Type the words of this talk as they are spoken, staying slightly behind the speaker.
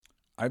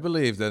I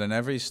believe that in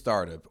every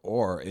startup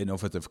or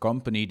innovative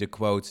company, the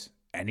quote,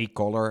 any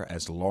color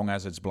as long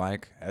as it's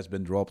black, has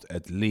been dropped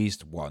at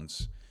least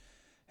once.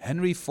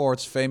 Henry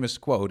Ford's famous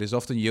quote is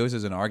often used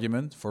as an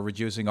argument for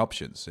reducing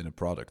options in a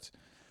product.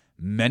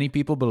 Many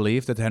people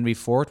believe that Henry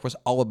Ford was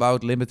all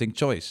about limiting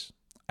choice.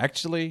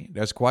 Actually,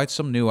 there's quite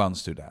some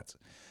nuance to that.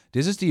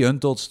 This is the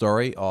untold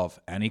story of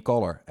any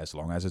color as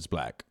long as it's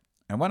black.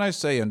 And when I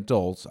say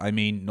untold, I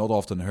mean not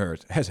often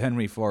heard, as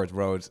Henry Ford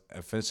wrote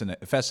a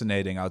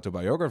fascinating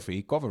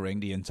autobiography covering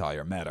the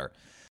entire matter.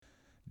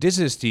 This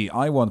is the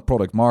I Want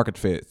Product Market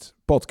Fit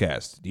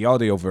podcast, the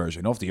audio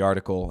version of the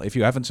article. If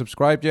you haven't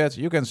subscribed yet,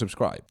 you can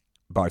subscribe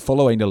by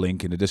following the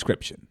link in the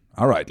description.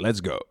 Alright, let's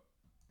go.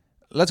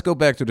 Let's go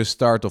back to the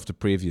start of the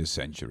previous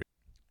century.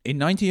 In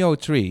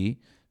 1903,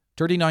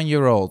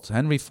 39-year-old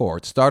Henry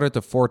Ford started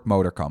the Ford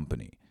Motor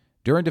Company.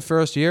 During the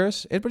first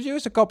years, it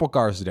produced a couple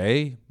cars a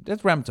day.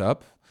 That ramped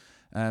up.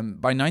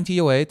 By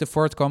 1908, the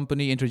Ford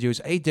company introduced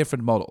 8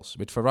 different models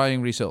with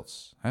varying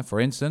results. For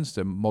instance,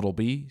 the Model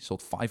B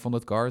sold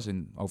 500 cars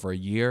in over a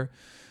year.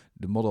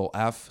 The Model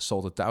F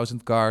sold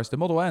 1,000 cars. The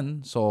Model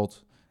N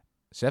sold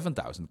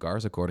 7,000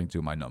 cars, according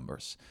to my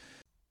numbers.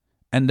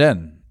 And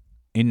then,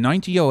 in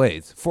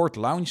 1908, Ford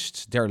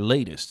launched their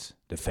latest,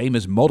 the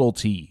famous Model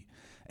T.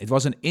 It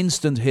was an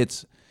instant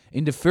hit.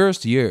 In the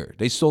first year,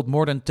 they sold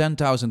more than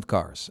 10,000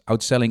 cars,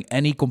 outselling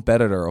any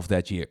competitor of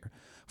that year.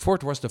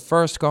 Ford was the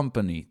first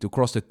company to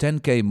cross the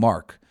 10K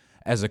mark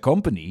as a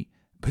company,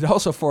 but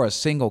also for a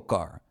single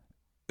car.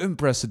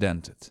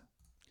 Unprecedented.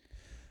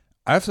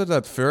 After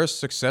that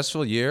first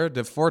successful year,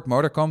 the Ford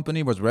Motor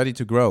Company was ready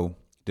to grow.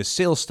 The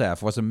sales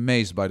staff was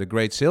amazed by the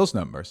great sales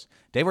numbers.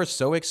 They were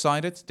so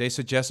excited, they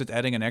suggested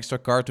adding an extra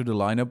car to the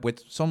lineup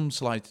with some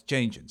slight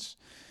changes.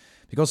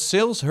 Because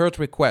sales heard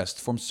requests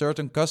from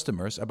certain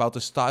customers about the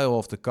style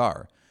of the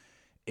car.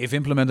 If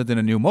implemented in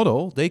a new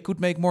model, they could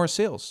make more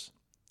sales.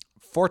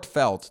 Ford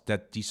felt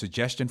that the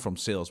suggestion from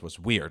sales was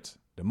weird.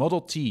 The Model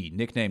T,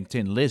 nicknamed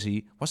Tin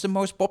Lizzie, was the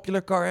most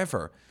popular car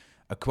ever.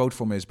 A quote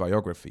from his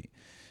biography.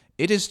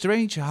 It is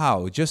strange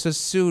how, just as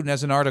soon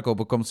as an article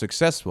becomes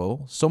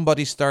successful,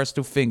 somebody starts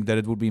to think that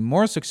it would be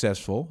more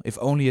successful if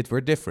only it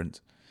were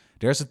different.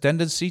 There's a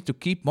tendency to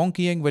keep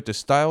monkeying with the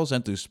styles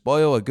and to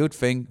spoil a good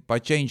thing by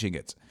changing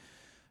it.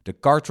 The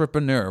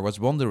cartrepreneur was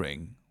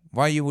wondering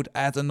why you would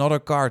add another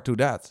car to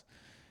that.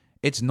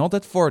 It's not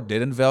that Ford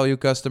didn't value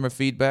customer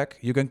feedback.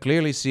 You can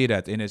clearly see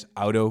that in his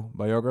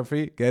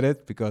autobiography. Get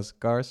it? Because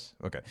cars?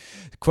 Okay.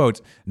 Quote,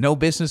 no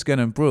business can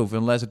improve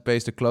unless it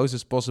pays the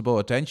closest possible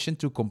attention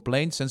to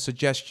complaints and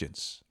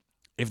suggestions.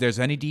 If there's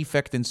any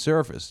defect in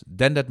service,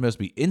 then that must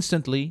be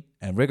instantly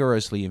and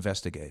rigorously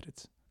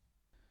investigated.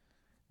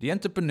 The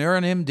entrepreneur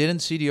in him didn't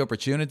see the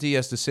opportunity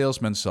as the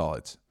salesman saw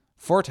it.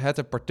 Ford had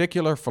a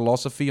particular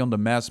philosophy on the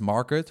mass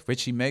market,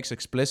 which he makes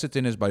explicit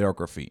in his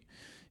biography.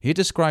 He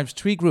describes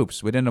 3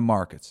 groups within the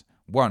market.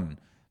 1.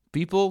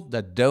 People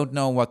that don't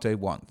know what they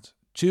want.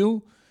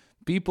 2.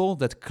 People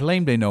that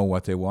claim they know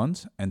what they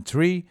want. And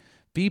 3.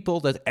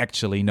 People that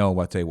actually know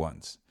what they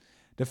want.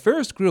 The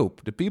first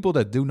group, the people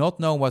that do not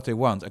know what they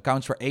want,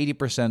 accounts for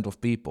 80% of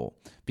people.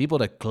 People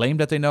that claim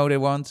that they know they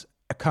want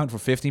account for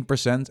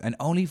 15%, and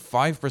only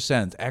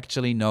 5%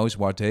 actually knows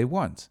what they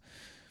want.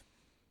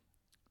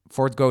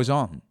 Ford goes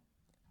on.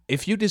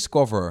 If you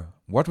discover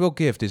what will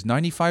give this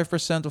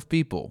 95% of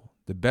people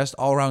the best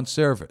all-round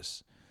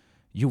service,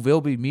 you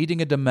will be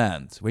meeting a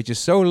demand which is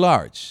so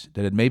large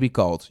that it may be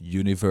called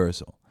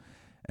universal.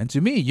 And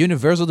to me,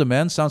 universal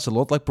demand sounds a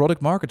lot like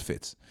product market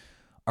fit.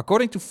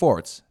 According to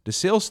Ford, the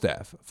sales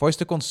staff voiced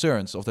the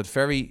concerns of that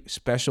very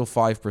special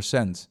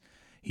 5%.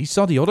 He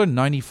saw the other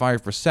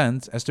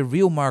 95% as the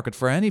real market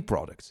for any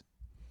product.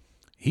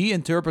 He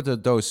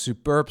interpreted those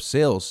superb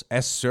sales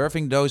as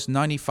serving those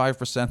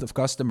 95% of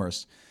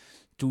customers.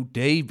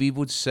 Today we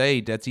would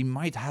say that he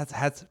might have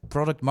had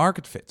product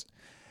market fit.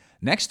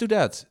 Next to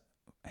that,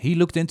 he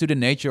looked into the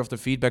nature of the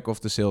feedback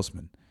of the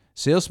salesman.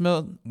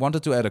 Salesman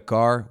wanted to add a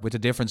car with a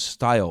different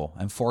style,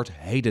 and Ford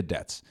hated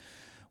that.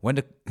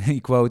 He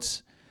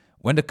quotes,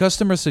 when the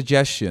customer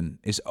suggestion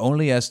is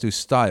only as to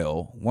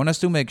style, one has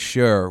to make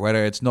sure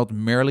whether it's not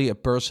merely a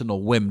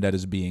personal whim that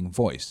is being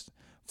voiced.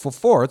 For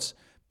Ford,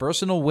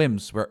 personal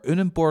whims were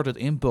unimportant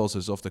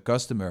impulses of the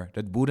customer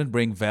that wouldn't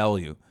bring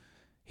value.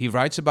 He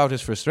writes about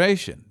his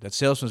frustration that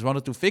salesmen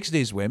wanted to fix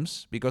these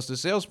whims because the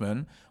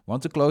salesmen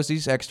want to close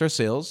these extra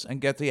sales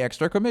and get the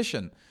extra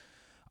commission.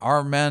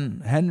 Our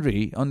man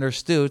Henry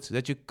understood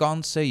that you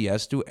can't say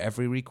yes to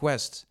every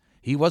request.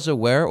 He was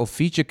aware of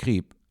feature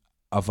creep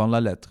avant la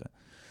lettre.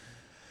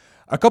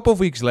 A couple of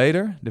weeks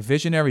later, the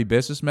visionary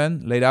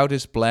businessman laid out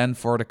his plan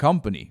for the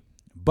company,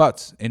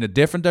 but in a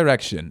different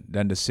direction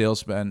than the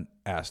salesman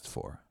asked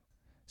for.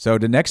 So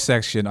the next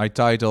section I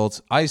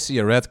titled, I see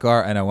a red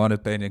car and I want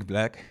it painted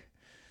black.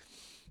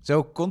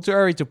 So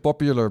contrary to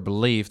popular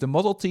belief, the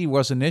Model T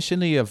was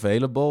initially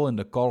available in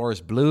the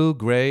colors blue,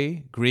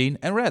 gray, green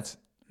and red,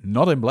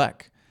 not in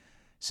black.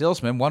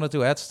 Salesmen wanted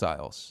to add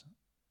styles.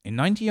 In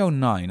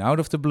 1909, out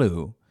of the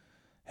blue,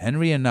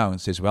 Henry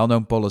announced his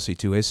well-known policy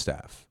to his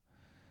staff.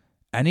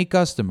 Any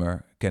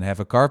customer can have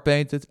a car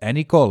painted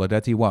any color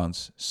that he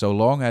wants, so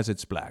long as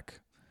it's black.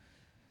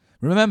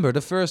 Remember,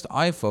 the first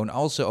iPhone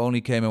also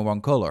only came in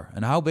one color,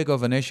 and how big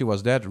of an issue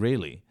was that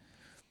really?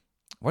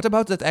 What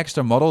about that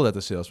extra model that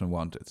the salesman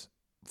wanted?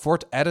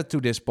 Ford added to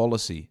this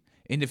policy.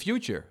 In the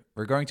future,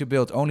 we're going to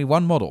build only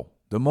one model,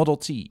 the Model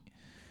T.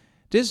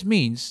 This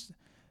means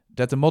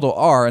that the Model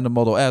R and the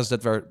Model S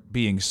that were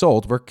being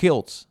sold were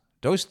killed.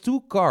 Those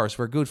two cars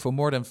were good for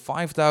more than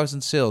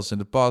 5,000 sales in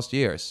the past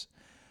years.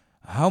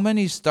 How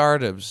many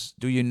startups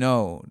do you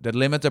know that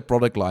limit their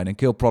product line and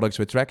kill products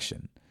with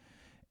traction?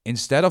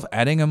 Instead of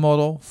adding a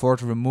model,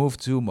 Ford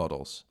removed two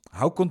models.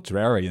 How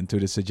contrarian to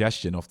the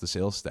suggestion of the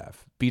sales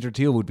staff. Peter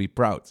Thiel would be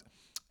proud.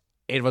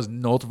 It was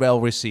not well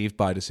received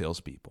by the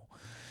salespeople.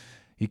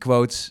 He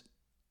quotes,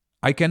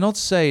 "I cannot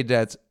say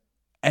that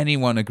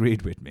anyone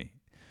agreed with me.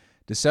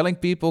 The selling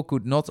people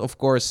could not, of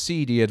course,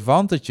 see the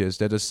advantages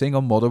that a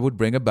single model would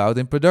bring about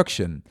in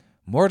production.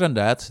 More than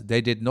that,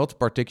 they did not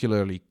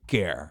particularly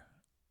care."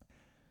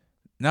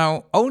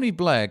 Now, only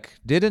black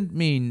didn't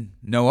mean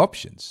no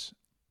options.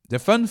 The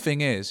fun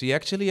thing is, he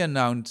actually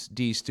announced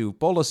these two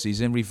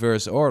policies in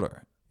reverse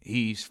order.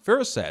 He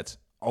first said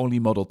only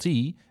Model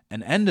T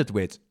and ended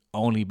with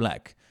only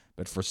black.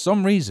 But for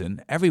some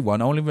reason,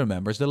 everyone only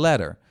remembers the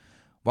latter.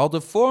 While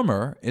the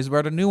former is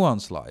where the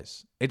nuance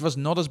lies. It was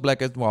not as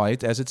black and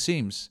white as it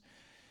seems.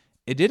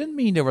 It didn't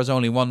mean there was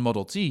only one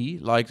Model T,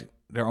 like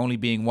there only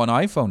being one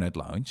iPhone at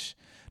launch.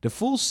 The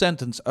full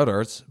sentence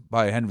uttered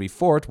by Henry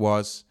Ford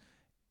was,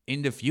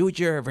 "In the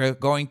future, we're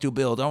going to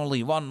build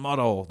only one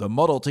model, the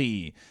Model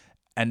T,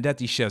 and that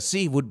the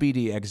chassis would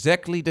be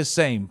exactly the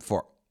same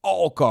for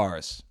all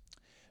cars."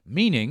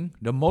 Meaning,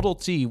 the Model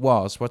T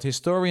was what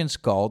historians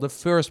call the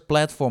first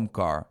platform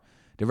car.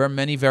 There were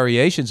many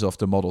variations of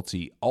the Model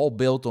T, all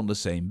built on the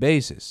same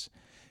basis.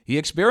 He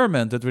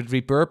experimented with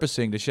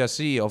repurposing the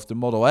chassis of the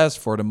Model S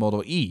for the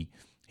Model E.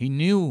 He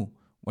knew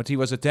what he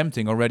was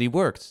attempting already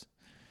worked.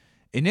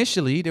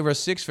 Initially, there were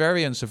 6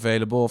 variants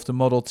available of the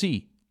Model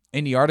T.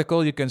 In the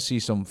article, you can see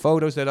some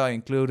photos that I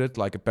included,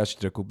 like a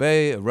passenger coupe,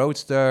 a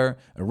roadster,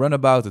 a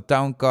runabout, a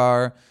town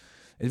car.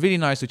 It's really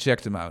nice to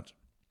check them out.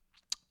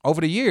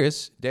 Over the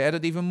years, they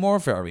added even more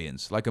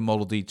variants, like a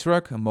Model D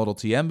truck, a Model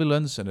T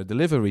ambulance, and a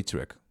delivery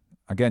truck.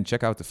 Again,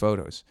 check out the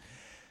photos.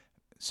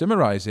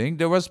 Summarizing,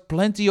 there was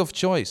plenty of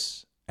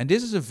choice. And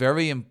this is a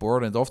very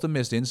important, often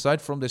missed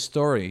insight from this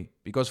story,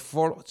 because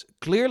Ford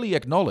clearly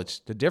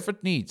acknowledged the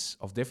different needs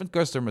of different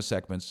customer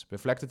segments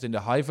reflected in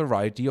the high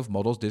variety of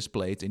models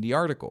displayed in the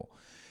article.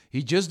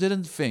 He just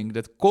didn't think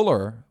that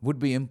color would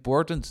be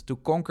important to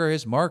conquer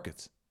his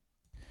market.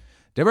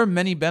 There were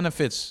many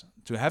benefits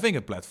to having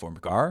a platform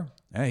car.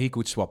 He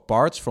could swap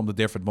parts from the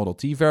different Model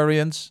T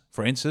variants.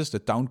 For instance, the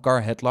town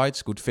car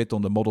headlights could fit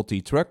on the Model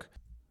T truck.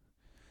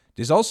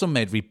 This also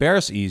made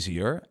repairs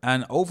easier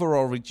and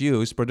overall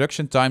reduced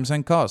production times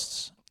and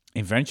costs.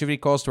 Inventory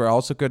costs were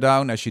also cut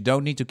down, as you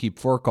don't need to keep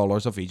 4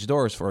 colors of each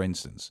doors, for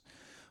instance.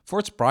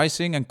 Ford's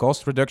pricing and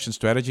cost reduction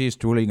strategy is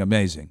truly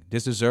amazing.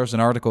 This deserves an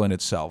article in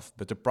itself,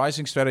 but the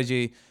pricing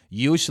strategy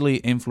usually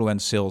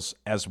influenced sales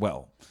as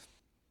well.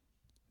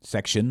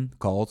 Section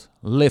called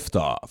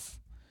Liftoff.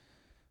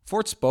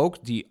 Ford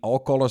spoke the all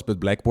colors but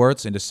black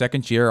words in the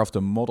second year of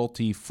the Model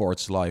T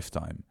Ford's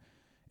lifetime.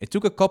 It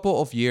took a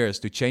couple of years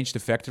to change the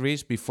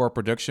factories before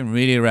production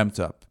really ramped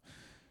up.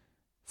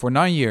 For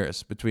 9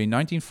 years, between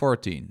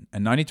 1914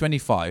 and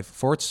 1925,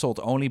 Ford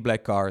sold only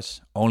black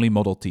cars, only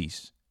Model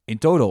Ts. In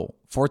total,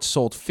 Ford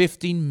sold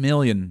 15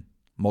 million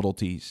Model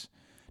Ts.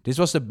 This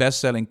was the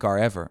best-selling car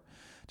ever.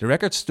 The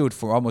record stood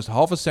for almost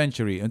half a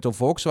century until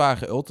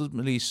Volkswagen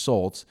ultimately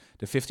sold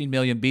the 15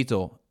 million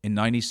Beetle in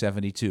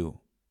 1972.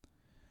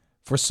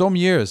 For some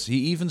years, he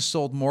even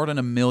sold more than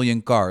 1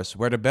 million cars,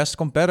 where the best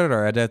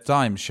competitor at that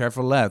time,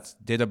 Chevrolet,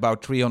 did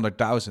about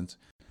 300,000.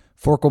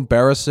 For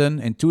comparison,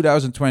 in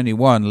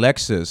 2021,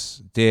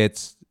 Lexus did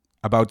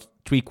about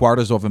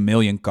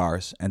 750,000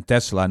 cars and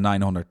Tesla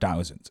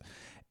 900,000.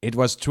 It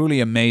was truly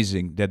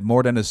amazing that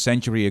more than a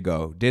century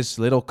ago, this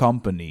little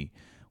company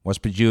was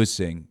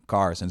producing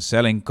cars and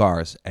selling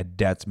cars at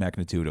that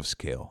magnitude of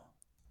scale.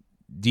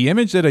 The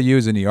image that I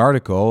use in the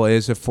article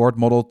is a Ford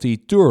Model T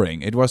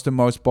Touring. It was the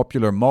most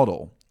popular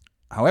model.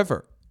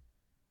 However,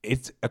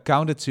 it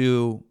accounted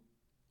to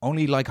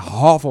only like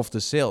half of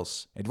the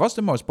sales. It was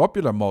the most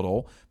popular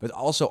model, but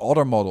also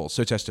other models,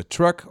 such as the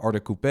truck or the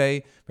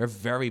coupe, were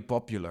very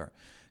popular.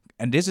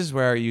 And this is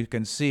where you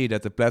can see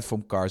that the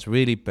platform cars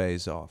really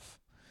pays off.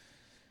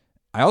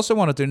 I also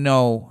wanted to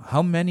know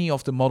how many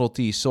of the Model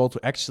T sold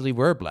actually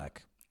were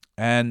black.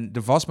 And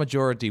the vast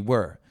majority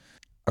were.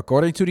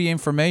 According to the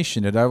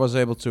information that I was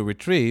able to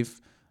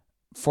retrieve,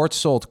 Ford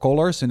sold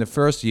colors in the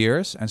first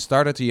years and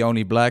started the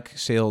only black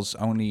sales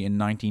only in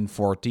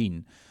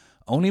 1914.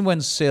 Only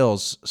when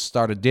sales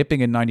started dipping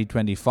in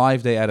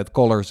 1925, they added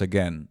colors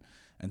again.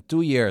 And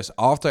 2 years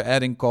after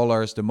adding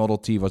colors, the Model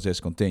T was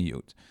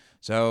discontinued.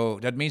 So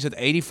that means that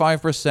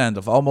 85%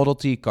 of all Model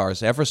T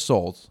cars ever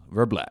sold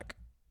were black.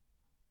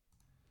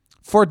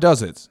 Ford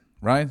does it,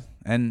 right?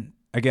 And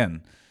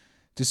again,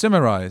 to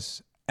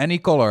summarize, Any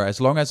color,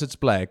 as long as it's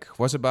black,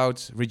 was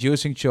about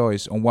reducing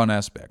choice on one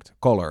aspect,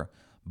 color.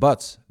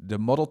 But the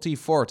Model T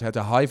Ford had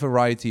a high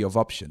variety of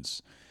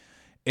options.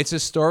 It's a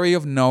story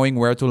of knowing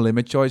where to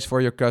limit choice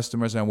for your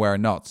customers and where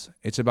not.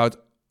 It's about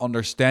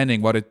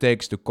understanding what it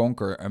takes to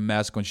conquer a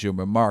mass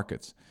consumer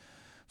market.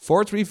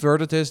 Ford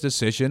reverted his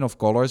decision of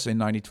colors in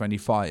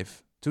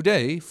 1925.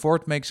 Today,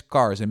 Ford makes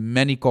cars in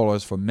many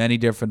colors for many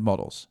different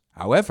models.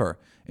 However,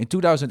 in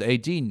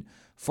 2018,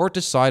 Ford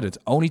decided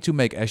only to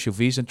make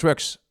SUVs and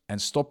trucks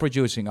and stop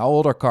producing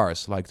all other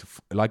cars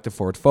like the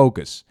Ford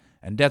Focus.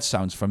 And that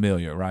sounds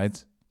familiar,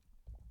 right?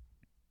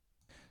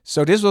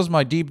 So this was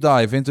my deep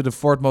dive into the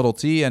Ford Model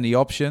T and the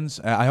options.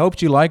 I hope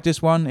you liked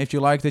this one. If you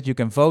liked it, you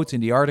can vote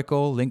in the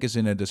article. Link is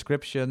in the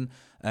description.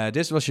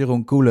 This was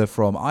Jeroen Koelen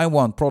from I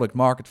Want Product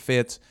Market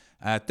Fit.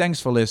 Thanks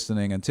for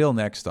listening. Until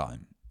next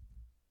time.